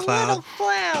The cloud. little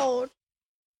cloud.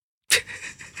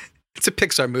 It's a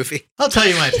Pixar movie. I'll tell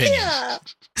you my opinion, Yeah.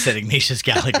 said Ignatius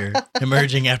Gallagher,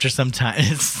 emerging after some time.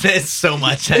 It says so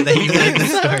much that he made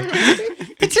this story.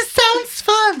 It just sounds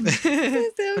fun.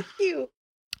 It's so cute.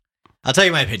 I'll tell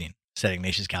you my opinion, said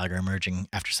Ignatius Gallagher, emerging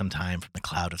after some time from the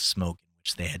cloud of smoke in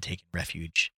which they had taken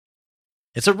refuge.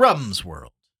 It's a rum's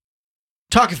world.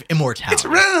 Talk of immortality. It's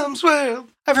Ram's World.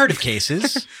 I've heard of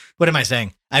cases. What am I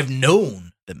saying? I've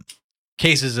known them.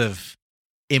 Cases of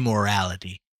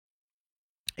immorality.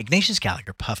 Ignatius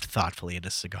Gallagher puffed thoughtfully at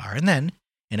his cigar, and then,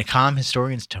 in a calm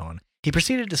historian's tone, he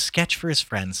proceeded to sketch for his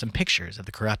friends some pictures of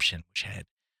the corruption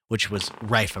which was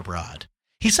rife abroad.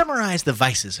 He summarized the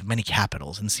vices of many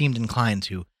capitals and seemed inclined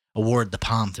to award the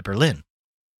palm to Berlin.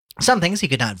 Some things he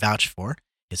could not vouch for,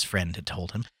 his friend had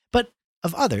told him, but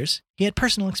of others he had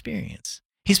personal experience.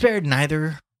 He spared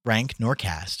neither rank nor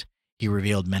caste. He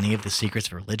revealed many of the secrets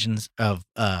of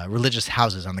religious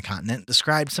houses on the continent,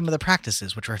 described some of the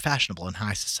practices which were fashionable in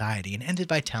high society, and ended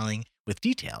by telling, with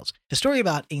details, a story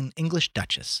about an English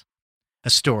duchess. A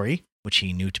story which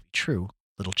he knew to be true.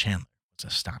 Little Chandler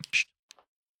was astonished.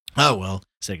 Oh, well,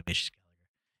 said Ignatius Gallagher.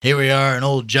 Here we are in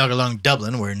old jog-along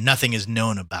Dublin, where nothing is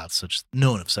known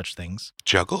of such things.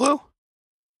 Juggalo?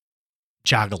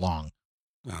 Jog-along.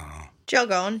 Oh.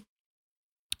 Jogon.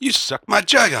 You suck my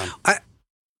jug on.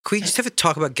 Can we just have a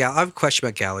talk about I have a question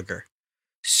about Gallagher.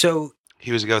 So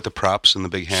He was the guy with the props and the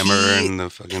big hammer and the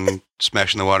fucking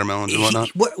smashing the watermelons and whatnot.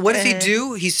 what does he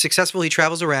do? He's successful. He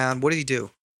travels around. What did he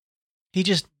do? He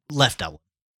just left Dublin.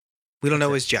 We don't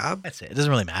know his job. That's it. It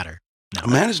doesn't really matter. No. A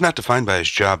man is not defined by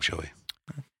his job, Joey.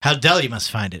 How dull you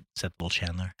must find it, said Will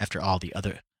Chandler, after all the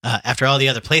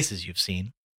other places you've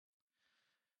seen.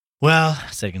 Well,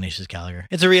 said Ignatius Gallagher,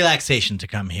 it's a relaxation to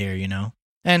come here, you know.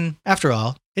 And after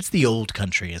all, it's the old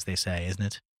country, as they say, isn't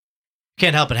it?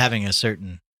 Can't help but having a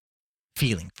certain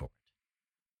feeling for it.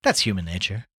 That's human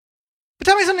nature. But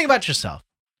tell me something about yourself.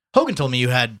 Hogan told me you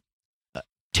had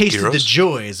tasted Heroes? the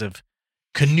joys of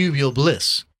connubial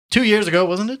bliss 2 years ago,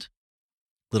 wasn't it?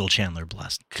 Little Chandler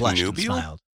blushed and Connubial?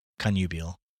 smiled.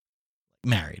 Connubial.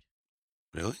 Married.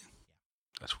 Really?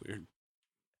 That's weird.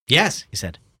 Yes, he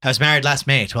said. I was married last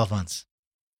May, 12 months.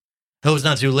 I hope it's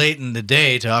not too late in the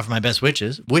day to offer my best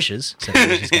wishes, said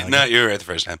Ignatius Gallagher. No, you were right the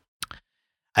first time.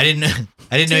 I didn't know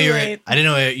Too your late. I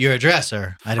didn't know your address,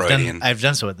 or Freudian. I've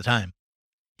done so at the time.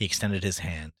 He extended his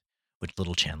hand, which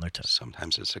little Chandler took.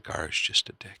 Sometimes a cigar is just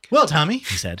a dick. Well, Tommy,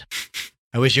 he said,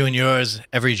 I wish you and yours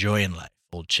every joy in life,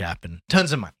 old chap, and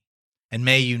tons of money. And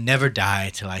may you never die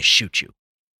till I shoot you.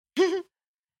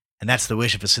 And that's the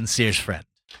wish of a sincere friend.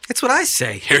 That's what I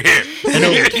say. Here, here. An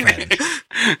old friend.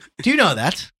 Do you know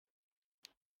that?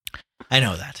 I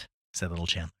know that, said little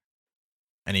Chandler.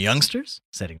 Any youngsters?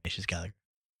 Said Ignatius Gallagher.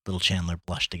 Little Chandler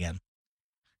blushed again.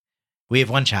 We have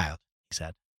one child, he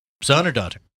said. Son or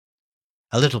daughter?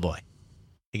 A little boy.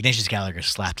 Ignatius Gallagher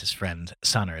slapped his friend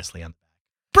sonorously on the back.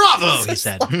 Bravo, he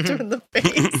said. Slapped him in the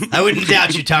face. I wouldn't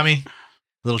doubt you, Tommy.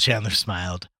 Little Chandler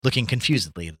smiled, looking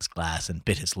confusedly at his glass, and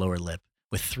bit his lower lip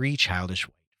with 3 childish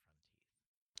white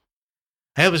teeth.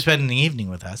 I hope you spend the evening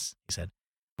with us, he said,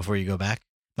 before you go back.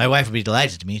 My wife would be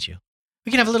delighted to meet you.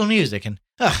 We can have a little music and...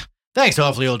 thanks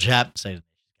awfully, old chap, said Ignatius Gallagher.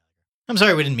 I'm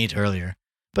sorry we didn't meet earlier,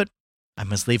 but I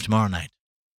must leave tomorrow night.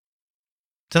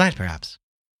 Tonight, perhaps.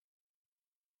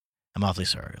 I'm awfully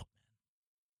sorry, old man.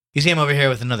 You see him over here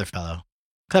with another fellow.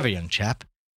 Clever young chap.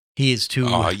 He is too...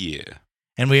 Oh, yeah.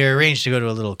 And we arranged to go to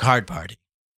a little card party.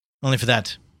 Only for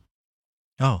that.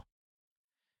 Oh.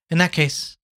 In that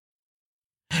case.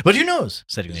 But who knows,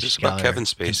 said Is Ignatius this about Gallagher Kevin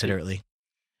Spacey? considerately.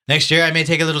 Next year I may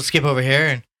take a little skip over here,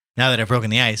 and now that I've broken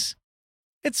the ice,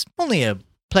 it's only a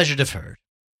pleasure deferred.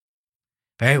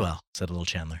 Very well, said little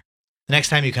Chandler. The next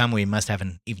time you come, we must have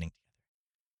an evening together.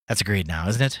 That's agreed now,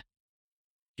 isn't it?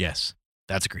 Yes,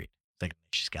 that's agreed, said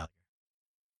Ignatius Gallagher.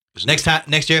 Isn't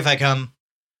Next year if I come,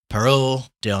 parole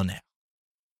d'honneur.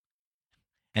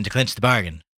 And to clinch the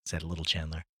bargain, said little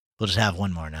Chandler, we'll just have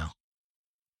one more now.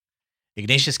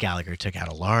 Ignatius Gallagher took out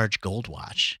a large gold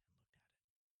watch.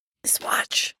 This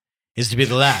watch. Is to be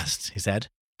the last, he said,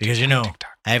 because you know,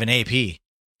 TikTok. I have an AP.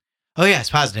 Oh, yes,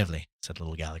 positively, said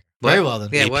little Gallagher. Very well, then.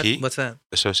 Yeah, AP? what's that?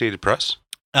 Associated Press?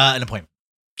 An appointment.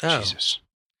 Oh. Jesus.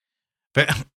 Very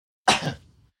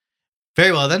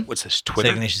well, then, What's this, said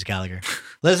Twitter? Ignatius Gallagher.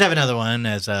 Let's have another one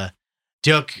as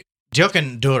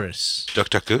Diokandorus. Duck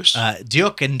Duck Goose?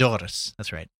 Diokandorus.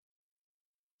 That's right.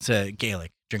 It's a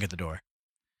Gaelic. Drink at the door.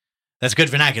 That's good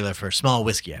vernacular for small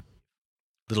whiskey.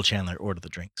 Little Chandler ordered the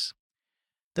drinks,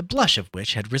 the blush of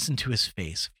which had risen to his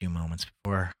face a few moments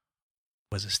before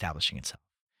was establishing itself.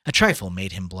 A trifle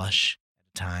made him blush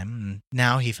at a time, and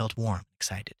now he felt warm and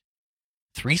excited.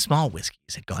 3 small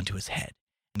whiskeys had gone to his head,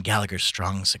 and Gallagher's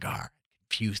strong cigar had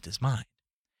confused his mind.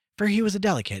 For he was a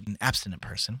delicate and abstinent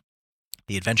person.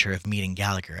 The adventure of meeting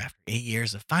Gallagher after 8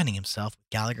 years of finding himself with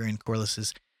Gallagher and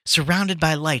Corliss's surrounded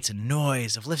by lights and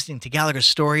noise, of listening to Gallagher's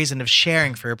stories and of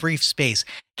sharing for a brief space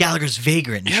Gallagher's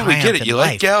vagrant and Yeah, we get it. triumphant You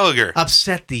life, like Gallagher.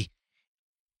 upset the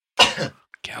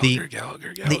Gallagher.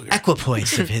 the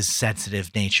equipoise of his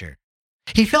sensitive nature.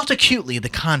 He felt acutely the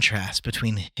contrast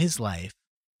between his life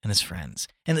and his friends,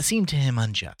 and it seemed to him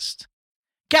unjust.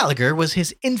 Gallagher was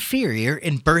his inferior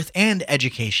in birth and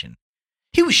education.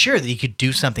 He was sure that he could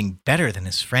do something better than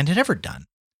his friend had ever done.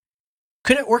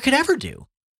 Could ever do.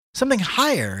 Something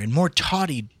higher and more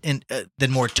tawdry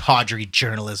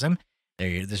journalism.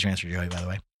 There's your answer, Joey, by the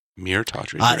way. Mere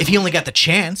tawdry. If he only got the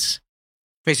chance.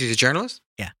 Wait, so he's a journalist?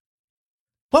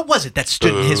 What was it that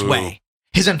stood in his Boo. way?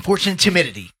 His unfortunate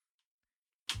timidity.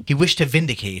 He wished to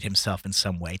vindicate himself in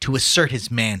some way, to assert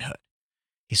his manhood.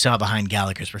 He saw behind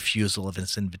Gallagher's refusal of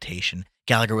his invitation,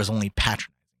 Gallagher was only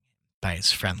patronizing him by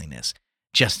his friendliness,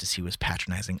 just as he was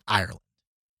patronizing Ireland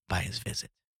by his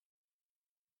visit.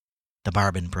 The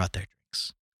barman brought their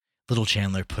drinks. Little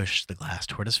Chandler pushed the glass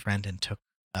toward his friend and took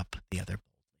up the other boldly.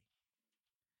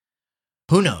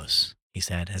 "Who knows," he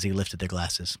said as he lifted their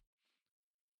glasses.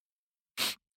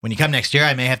 "When you come next year,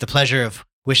 I may have the pleasure of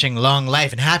wishing long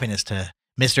life and happiness to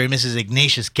Mr. and Mrs.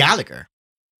 Ignatius Gallagher."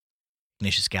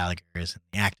 Ignatius Gallagher is in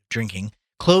the act of drinking,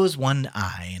 closed one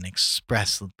eye and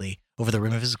expressively over the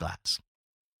rim of his glass.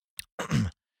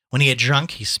 When he had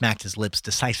drunk, he smacked his lips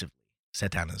decisively,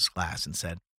 set down his glass, and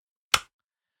said,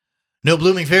 "No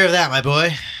blooming fear of that, my boy.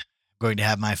 I'm going to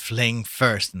have my fling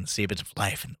first and see a bit of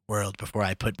life in the world before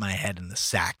I put my head in the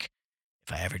sack,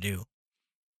 if I ever do."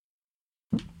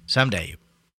 "Someday you,"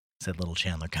 said Little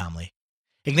Chandler calmly.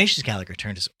 Ignatius Gallagher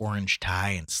turned his orange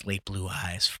tie and slate blue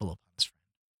eyes full upon his friend.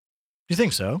 "You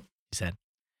think so?" he said.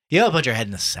 "You'll put your head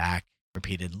in the sack,"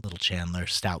 repeated Little Chandler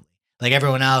stoutly, "like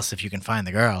everyone else if you can find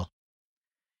the girl."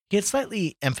 He had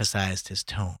slightly emphasized his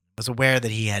tone, was aware that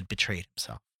he had betrayed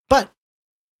himself. But,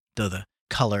 though the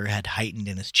color had heightened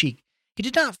in his cheek, he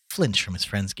did not flinch from his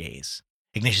friend's gaze.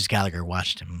 Ignatius Gallagher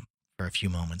watched him for a few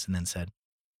moments and then said,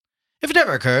 "If it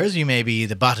ever occurs, you may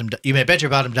bet your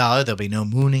bottom dollar there'll be no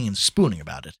mooning and spooning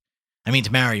about it. I mean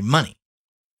to marry money.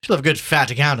 She'll have a good fat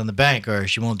account in the bank, or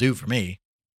she won't do for me."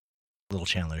 Little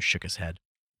Chandler shook his head.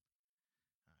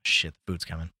 "Shit, the food's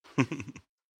coming."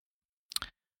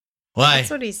 "Why, That's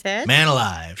what he said. man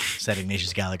alive," said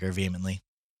Ignatius Gallagher vehemently.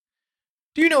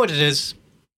 "Do you know what it is?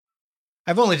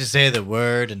 I've only to say the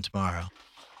word, and tomorrow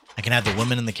I can have the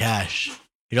woman and the cash.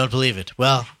 You don't believe it?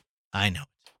 Well, I know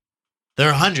it. There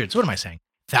are hundreds, what am I saying?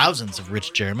 Thousands of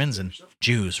rich Germans and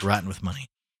Jews rotten with money."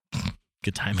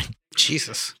 Good timing.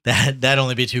 Jesus. That'd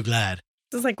only be too glad.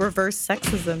 This is like reverse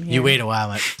sexism here. You wait a while,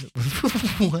 my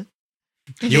what?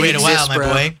 You wait a while, Exist, my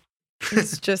bro. boy.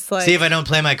 It's just like See if I don't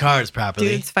play my cards properly.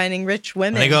 dudes finding rich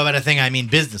women. When I go about a thing, I mean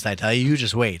business, I tell you. You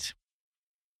just wait.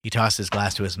 He tossed his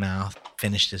glass to his mouth,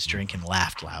 finished his drink, and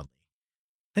laughed loudly.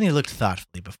 Then he looked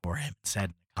thoughtfully before him and said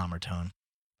in a calmer tone,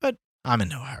 "But I'm in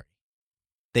no hurry.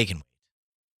 They can wait.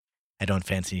 I don't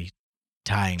fancy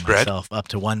tying Bread? myself up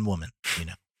to one woman, you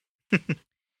know."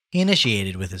 He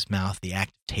initiated with his mouth the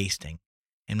act of tasting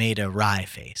and made a wry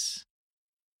face.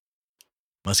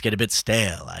 "Must get a bit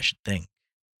stale, I should think,"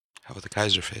 How about the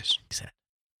Kaiser face? he said.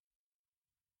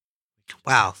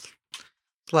 Wow.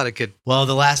 It's a lot of good. Well,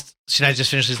 should I just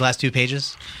finish these last 2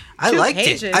 pages? I Two liked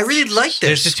pages. it. I really liked this.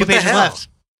 There's just 2 What the pages hell? left.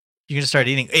 You can just start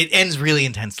eating. It ends really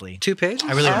intensely. 2 pages?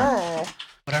 I really Oh.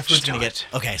 But our food's Just going do to get...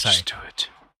 it. Okay, sorry. Just do it.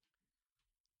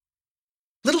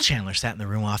 Little Chandler sat in the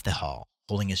room off the hall,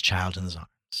 holding his child in his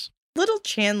arms. Little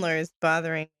Chandler is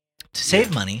bothering. To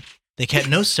save money, they kept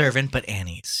no servant but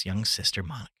Annie's young sister,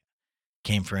 Monica.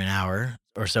 Came for an hour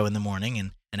or so in the morning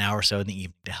and an hour or so in the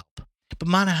evening to help. But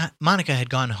Monica had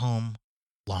gone home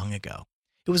long ago.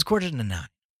 It was 8:45.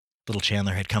 Little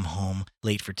Chandler had come home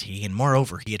late for tea, and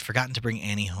moreover, he had forgotten to bring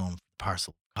Annie home a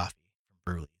parcel of coffee from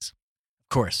Brewley's. Of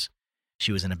course,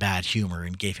 she was in a bad humor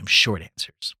and gave him short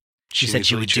answers. She said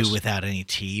she would do without any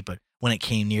tea, but when it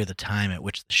came near the time at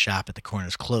which the shop at the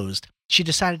corners closed, she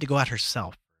decided to go out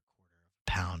herself for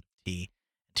a £1 of tea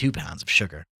and 2 pounds of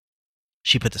sugar.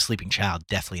 She put the sleeping child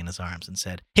deftly in his arms and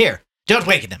said, "Here, don't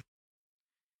waken them."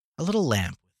 A little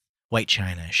lamp with white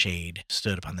china shade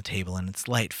stood upon the table, and its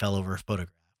light fell over a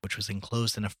photograph which was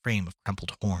enclosed in a frame of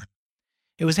crumpled horn.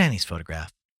 It was Annie's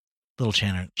photograph. Little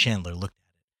Chandler looked at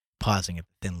it, pausing at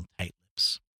the thin, tight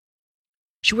lips.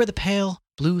 She wore the pale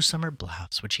blue summer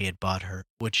blouse which he had brought her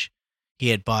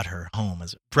home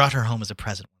as a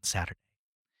present one Saturday.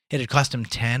 It had cost him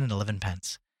 10 and 11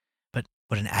 pence, but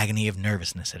what an agony of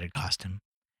nervousness it had cost him.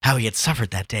 How he had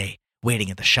suffered that day, waiting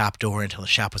at the shop door until the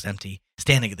shop was empty,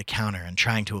 standing at the counter and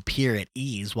trying to appear at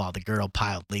ease while the girl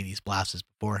piled ladies' blouses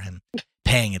before him,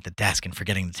 paying at the desk and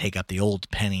forgetting to take up the odd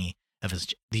penny of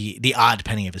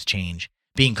his change,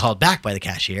 being called back by the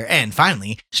cashier, and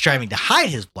finally striving to hide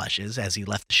his blushes as he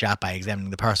left the shop by examining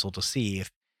the parcel to see if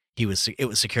it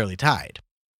was securely tied.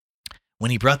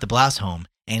 When he brought the blouse home,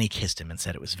 Annie kissed him and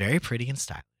said it was very pretty and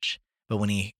stylish. But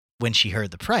when she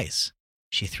heard the price,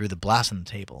 she threw the blouse on the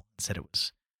table and said it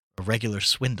was a regular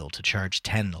swindle to charge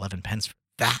 10 and 11 pence for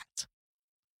that.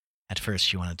 At first,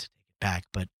 she wanted to take it back,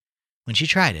 but when she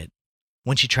tried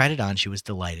it on, she was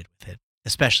delighted with it,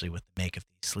 especially with the make of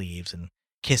the sleeves, and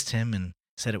kissed him and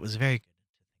said it was very good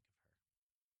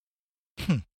to think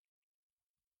of her.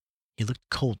 He looked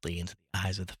coldly into the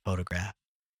eyes of the photograph,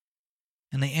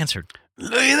 and they answered,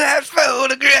 Look at that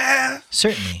photograph.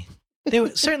 Certainly. They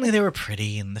were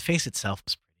pretty, and the face itself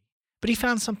was pretty, but he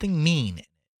found something mean in it.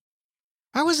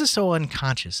 Why was this so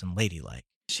unconscious and ladylike?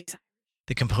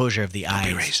 The composure of the Don't be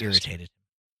eyes racist. irritated him.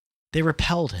 They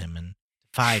repelled him and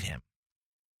defied him.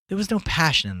 There was no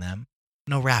passion in them,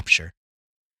 no rapture.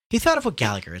 He thought of what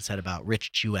Gallagher had said about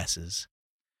rich Jewesses.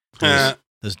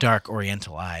 Those dark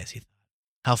oriental eyes, he thought.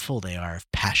 How full they are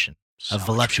of passion, So of much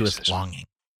voluptuous racism. longing.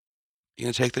 You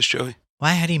gonna take this, Joey?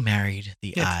 Why had he married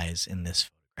the Yeah. eyes in this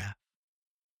photograph?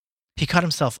 He caught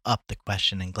himself up the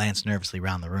question and glanced nervously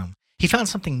round the room. He found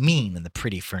something mean in the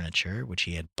pretty furniture which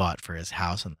he had bought for his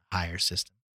house on the hire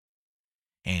system.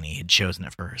 Annie had chosen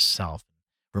it for herself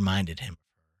and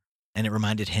it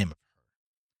reminded him of her.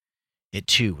 It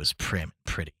too was prim and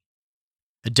pretty.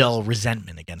 A dull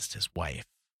resentment against his wife,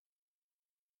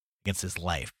 against his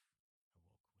life.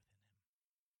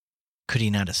 Could he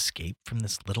not escape from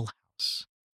this little house?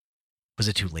 Was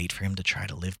it too late for him to try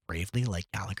to live bravely like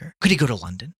Gallagher? Could he go to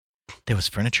London? There was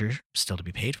furniture still to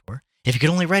be paid for. If he could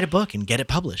only write a book and get it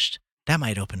published, that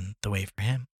might open the way for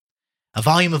him. A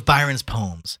volume of Byron's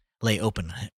poems lay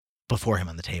open before him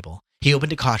on the table. He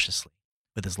opened it cautiously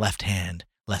with his left hand,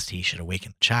 lest he should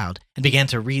awaken the child, and began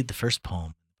to read the first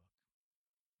poem.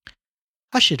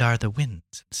 Hushed are the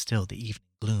winds, and still the evening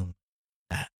gloom.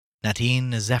 Not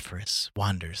e'en a Zephyrus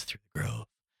wanders through the grove,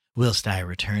 whilst I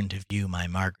return to view my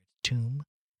Margaret's tomb, and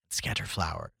scatter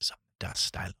flowers on the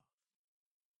dust I love.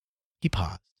 He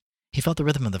paused. He felt the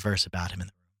rhythm of the verse about him in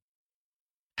the room.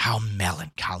 How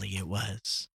melancholy it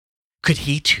was. Could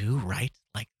he, too, write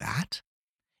like that?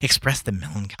 Express the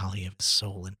melancholy of his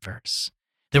soul in verse.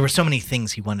 There were so many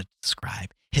things he wanted to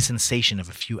describe. His sensation of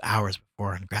a few hours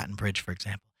before on Grattan Bridge, for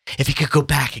example. If he could go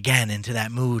back again into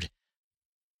that mood.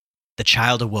 The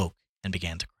child awoke and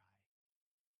began to cry.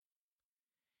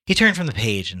 He turned from the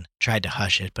page and tried to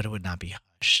hush it, but it would not be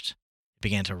hushed. It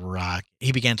began to rock.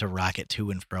 He began to rock it to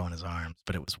and fro in his arms,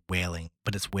 but its wailing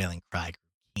cry grew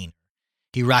keener.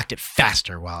 He rocked it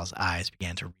faster while his eyes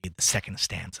began to read the second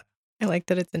stanza. I like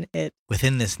that it's an it.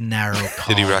 Within this narrow call,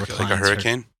 Did he rock it like a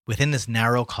hurricane? Within this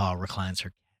narrow call reclines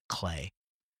her clay.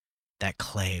 That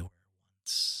clay where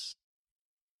once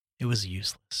it was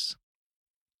useless.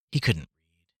 He couldn't read.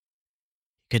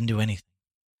 He couldn't do anything.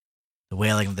 The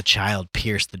wailing of the child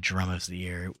pierced the drum of his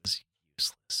ear. It was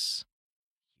useless.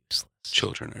 Useless.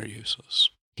 Children are useless.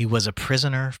 He was a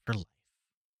prisoner for life.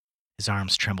 His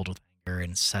arms trembled with anger,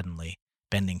 and suddenly,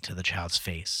 bending to the child's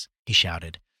face, he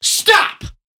shouted, "Stop!"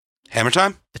 Hammer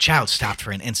time? The child stopped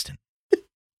for an instant,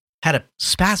 had a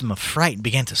spasm of fright, and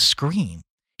began to scream.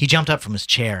 He jumped up from his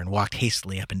chair and walked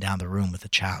hastily up and down the room with the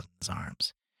child in his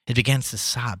arms. It began to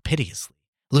sob piteously,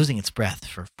 losing its breath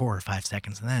for 4 or 5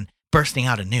 seconds, and then bursting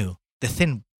out anew. The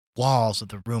thin walls of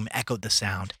the room echoed the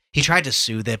sound. He tried to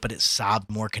soothe it, but it sobbed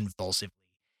more convulsively.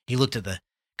 He looked at the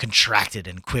contracted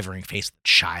and quivering face of the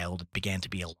child and began to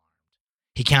be alarmed.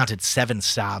 He counted 7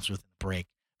 sobs with a break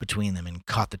between them and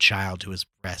caught the child to his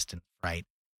breast in fright.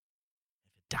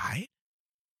 It died?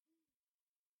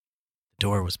 The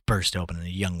door was burst open and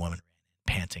a young woman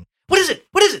ran in, panting. "What is it?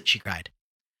 What is it?" she cried.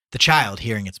 The child,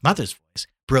 hearing its mother's voice,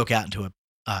 broke out into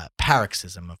a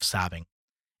paroxysm of sobbing.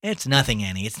 "It's nothing,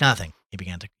 Annie, it's nothing." He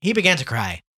began to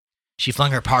cry. She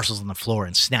flung her parcels on the floor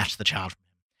and snatched the child from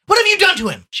him. "What have you done to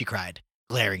him?" she cried,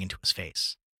 glaring into his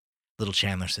face. Little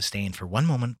Chandler sustained for one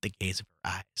moment the gaze of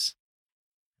her eyes,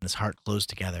 and his heart closed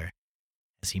together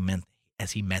as he met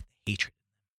the hatred.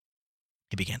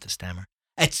 He began to stammer.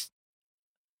 "It's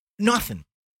nothing."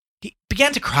 He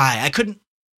began to cry.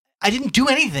 I didn't do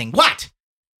anything. What?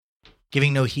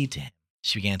 Giving no heed to him,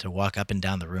 She began to walk up and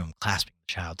down the room, clasping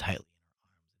the child tightly in her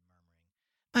arms and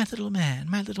murmuring, "My little man,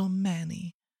 my little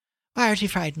Manny. Why art you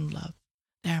frightened, love?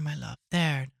 There, my love,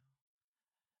 there.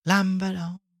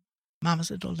 Lambado, Mama's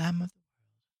little lamb of the world.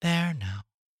 There now."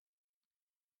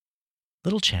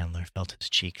 Little Chandler felt his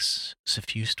cheeks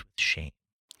suffused with shame.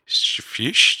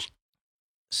 Fish.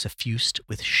 Suffused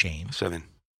with shame, 7.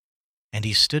 and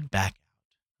he stood back out.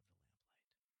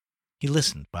 He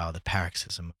listened while the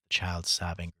paroxysm of the child's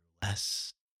sobbing grew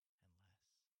less and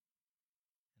less,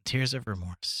 and tears of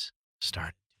remorse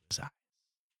started to his eyes.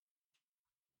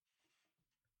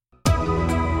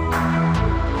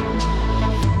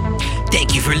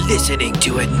 Thank you for listening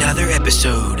to another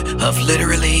episode of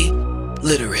Literally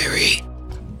Literary.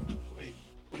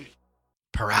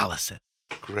 Paralysis.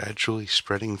 Gradually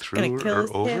spreading Gonna through kill or his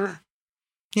kid. over? I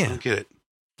Yeah, don't get it.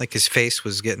 like his face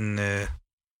was getting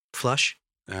flush,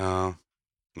 Oh,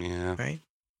 yeah. right?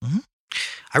 Mhm.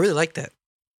 I really like that.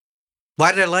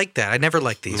 Why did I like that? I never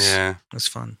liked these. Yeah. It was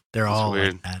fun. They're That's all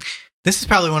weird. like that. This is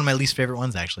probably one of my least favorite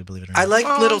ones, actually, believe it or not. I like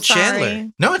Oh, Little sorry.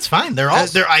 Chandler. No, it's fine. They're all.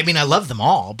 As- I mean, I love them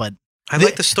all, but I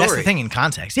like the story. That's the thing in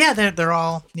context. Yeah, they're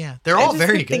all. Yeah, they're I all just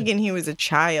very kept good. thinking he was a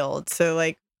child, so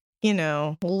like, you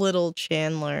know, little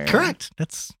Chandler. Correct.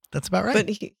 That's about right. But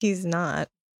he's not.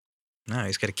 No,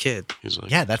 he's got a kid. He's like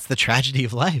yeah, that's the tragedy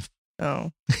of life.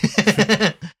 Oh,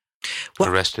 What?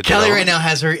 Arrested Kelly right Development. now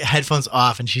has her headphones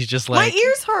off, and she's just like my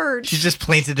ears hurt. she's just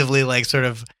plaintively like sort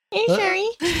of. Hey, Sherry.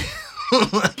 no,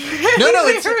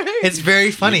 it's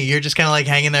very funny. You're just kind of like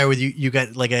hanging there with you. You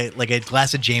got like a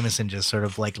glass of Jameson just sort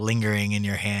of like lingering in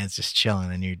your hands, just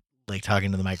chilling, and you're like talking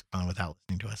to the microphone without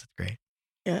listening to us. It's great.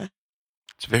 Yeah,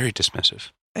 It's very dismissive.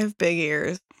 I have big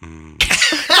ears. Mm,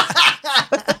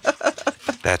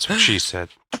 that's what she said.